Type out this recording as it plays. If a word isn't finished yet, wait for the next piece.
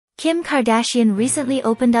Kim Kardashian recently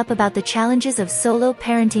opened up about the challenges of solo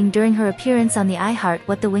parenting during her appearance on the iHeart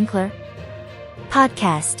What the Winkler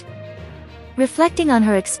podcast. Reflecting on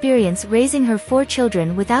her experience raising her 4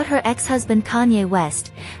 children without her ex-husband Kanye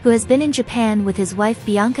West, who has been in Japan with his wife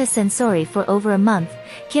Bianca Censori for over a month,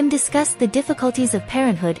 Kim discussed the difficulties of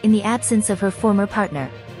parenthood in the absence of her former partner.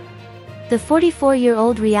 The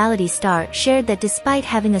 44-year-old reality star shared that despite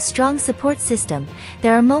having a strong support system,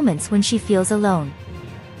 there are moments when she feels alone.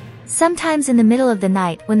 Sometimes in the middle of the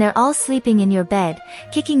night when they're all sleeping in your bed,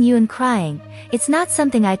 kicking you and crying, it's not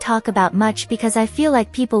something I talk about much because I feel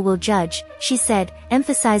like people will judge, she said,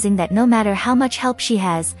 emphasizing that no matter how much help she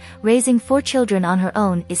has, raising 4 children on her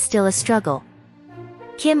own is still a struggle.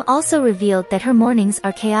 Kim also revealed that her mornings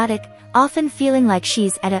are chaotic, often feeling like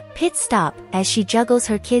she's at a pit stop as she juggles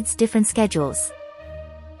her kids' different schedules.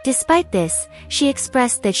 Despite this, she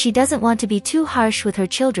expressed that she doesn't want to be too harsh with her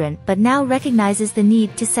children but now recognizes the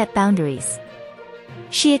need to set boundaries.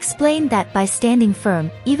 She explained that by standing firm,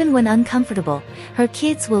 even when uncomfortable, her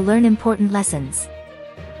kids will learn important lessons.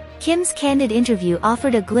 Kim's candid interview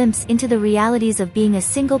offered a glimpse into the realities of being a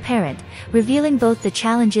single parent, revealing both the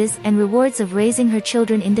challenges and rewards of raising her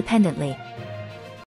children independently.